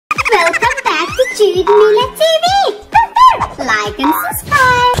Welcome back to Jude and TV. Like and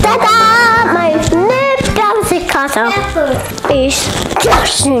subscribe. Ta-da! My new bouncy cutter is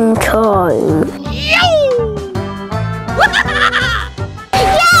just in time. Yay!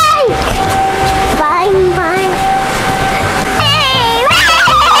 Bang, bang. Hey!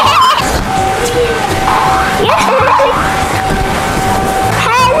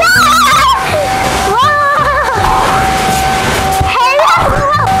 Hello! Whoa! Hello!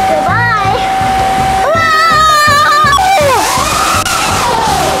 Goodbye!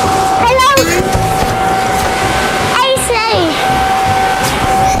 Hello! I say!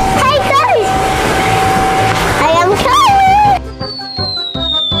 Hey guys! I am coming!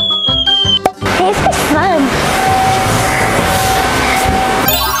 This is fun!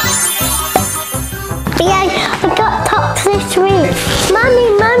 Yeah, I got top this week.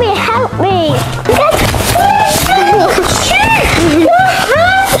 Mommy, help me! What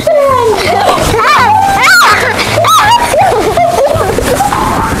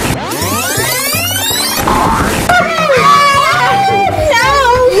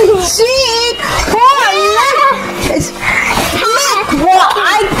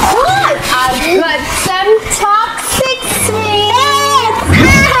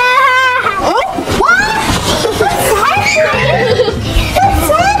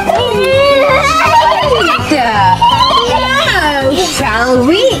Shall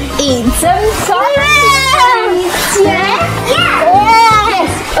we eat some toffees? Yeah?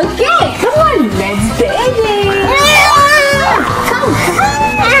 Yes! Okay, come on, let's baby! Come!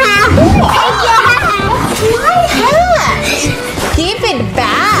 My hat! Keep it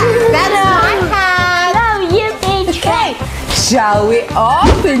back! That's my hat! No, you did. Okay, shall we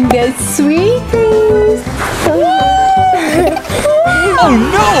open the sweeties? Oh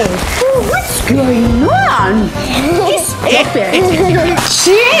no! What's going on? Stop it!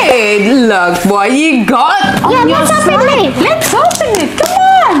 Shit! Look what you got on your let's open side. it. Let's open it. Come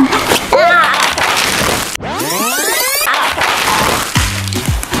on!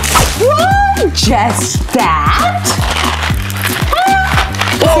 Whoa! Just that?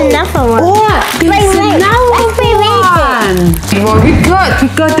 It's another one. What? It's another one. What we got? We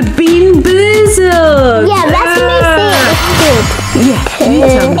got the bean boozled. Yeah, let me see. It's Yeah.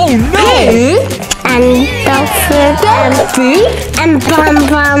 Oh no! and dog food and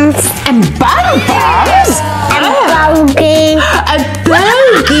bonbons And bonbons? and bogey A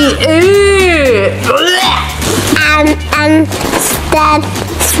bogey! and that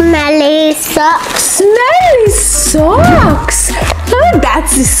smelly socks. Smelly socks! Oh,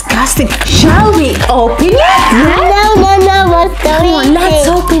 that's disgusting. Shall we open it? No, what's Come going on, let's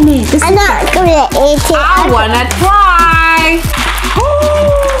open it. This I'm not gonna eat it. I wanna try.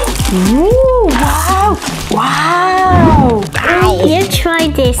 Ooh, wow! You try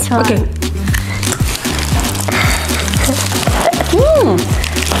this one. Okay.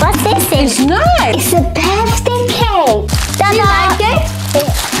 What's this? It's nice. It's a birthday cake. Do you like it?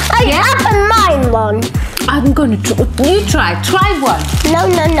 I open mine one. I'm gonna try. You try. Try one. No.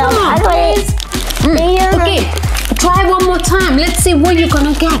 Come on, I please. Okay. Try one more time. Let's see what you're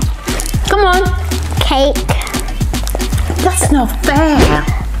gonna get. Come on. Cake. That's not fair.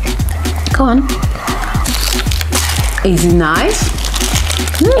 Go on. Is it nice?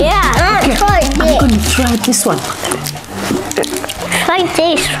 Yeah. Okay. Try I'm this. gonna try this one. Try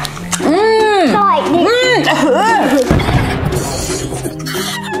this. Mmm. Try this.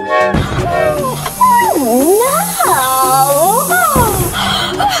 No.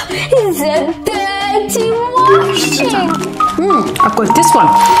 It's a dirty washing. I've got this one.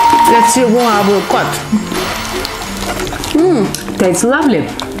 Let's see what I will got. Tastes lovely.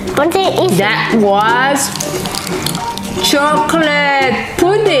 What is That was chocolate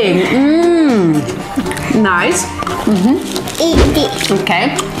pudding. Nice. Eat it. Okay.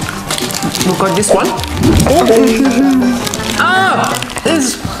 We got this one. Oh,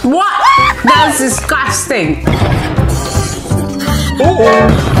 it's what? That's disgusting.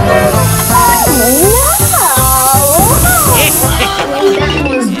 That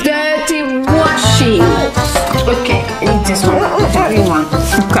was dirty washing. Okay, eat this one. The green one.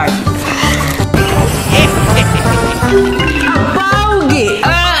 Okay. Bogey.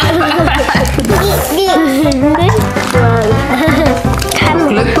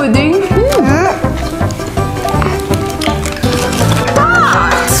 Chocolate pudding.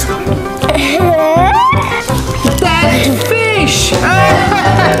 Dead fish.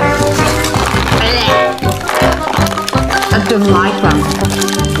 I don't like them.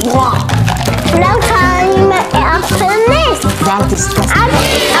 No time after this. That is disgusting. I'll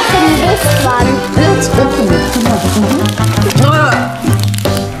open this one. Let's open it. Come on.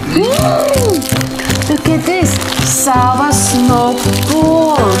 at this. Sour snow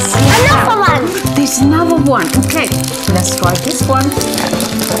balls. Another one. There's another one. Okay, let's try this one.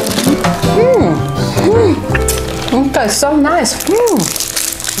 Okay, so nice.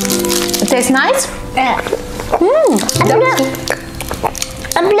 It tastes nice? Yeah.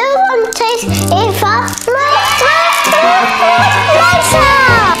 A blue one tastes even nicer.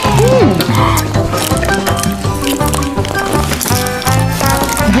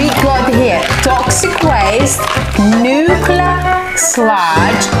 We got here toxic waste, nuclear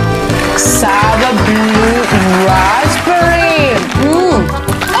sludge, sour blue raspberry.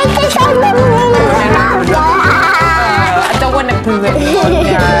 It tastes like I don't want to put it on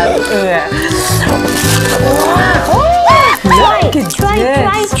there.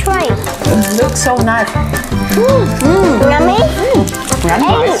 Try. It looks so nice. Yummy? That's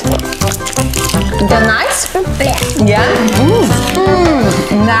nice. They're nice? Yeah.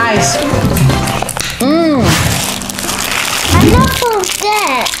 Nice. Enough of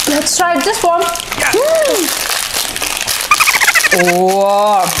that. Let's try this one.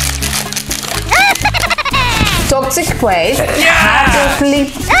 Oh. Toxic waste. Absolutely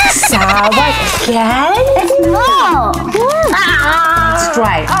sour candy. No. Let's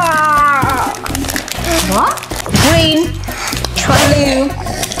try. What? Green, blue,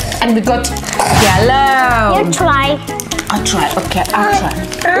 and we got yellow. You try. I'll try. Okay, I'll try.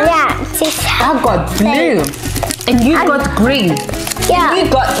 Yeah. I got blue, and you got green. Yeah. You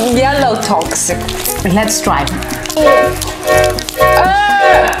got yellow toxic. Let's try.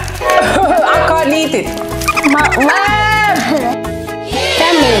 I can't eat it.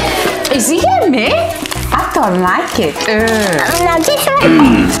 Yummy. Is it yummy? I don't like it. Now this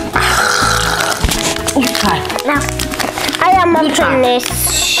one. You try. Now I am opening this.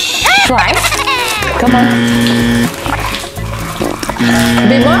 Try. Come on.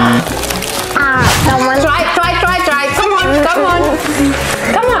 Big one. Someone. Try.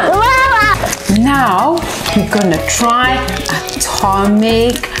 Come on. Now we're gonna try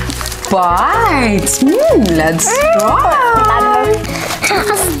atomic bites. Let's try. A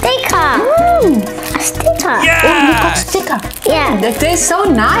sticker. A sticker. Oh, you got sticker. Yeah. That tastes so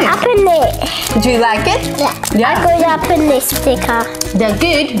nice. Open it. Do you like it? Yeah. I'm going to open this sticker. They're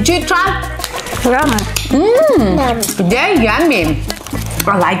good. Do you try? Yum. They're yummy. I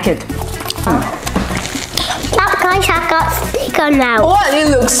like it. Look guys, I got sticker now. Oh, it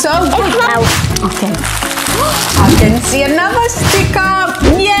looks so good. Okay. I can see another sticker.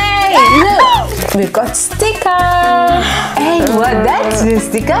 Yay! Look, we got sticker. Hey, what? That's the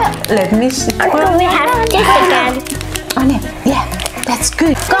sticker. Let me see. We have this again. Oh, no. Yeah, that's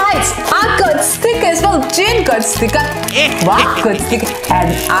good. Guys, I got stickers. Well, Jude got sticker. Wow, got sticker.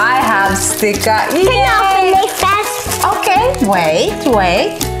 And I have sticker. Can you open Yay! it first? Okay,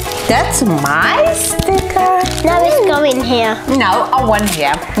 wait. That's my sticker. Now it's going here. No, I want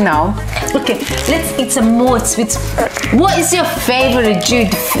here. No. Okay, let's eat some more sweets. What is your favorite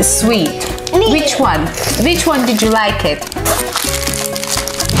Jude sweet? Me. Which one? Which one did you like it?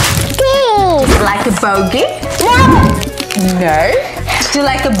 This. Like a bogey? No. No. Do you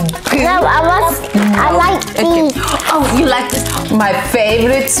like a bogey? No, I like these. Oh, you like this? My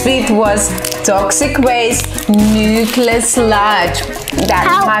favorite sweet was toxic waste, nuclear sludge.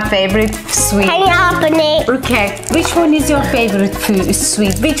 That's my favorite sweet. Can you open it? Okay, which one is your favorite food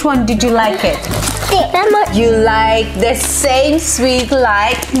sweet? Which one did you like it? You like the same sweet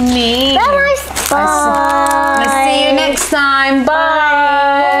like me. Bye. I'll see you next time.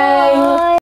 Bye.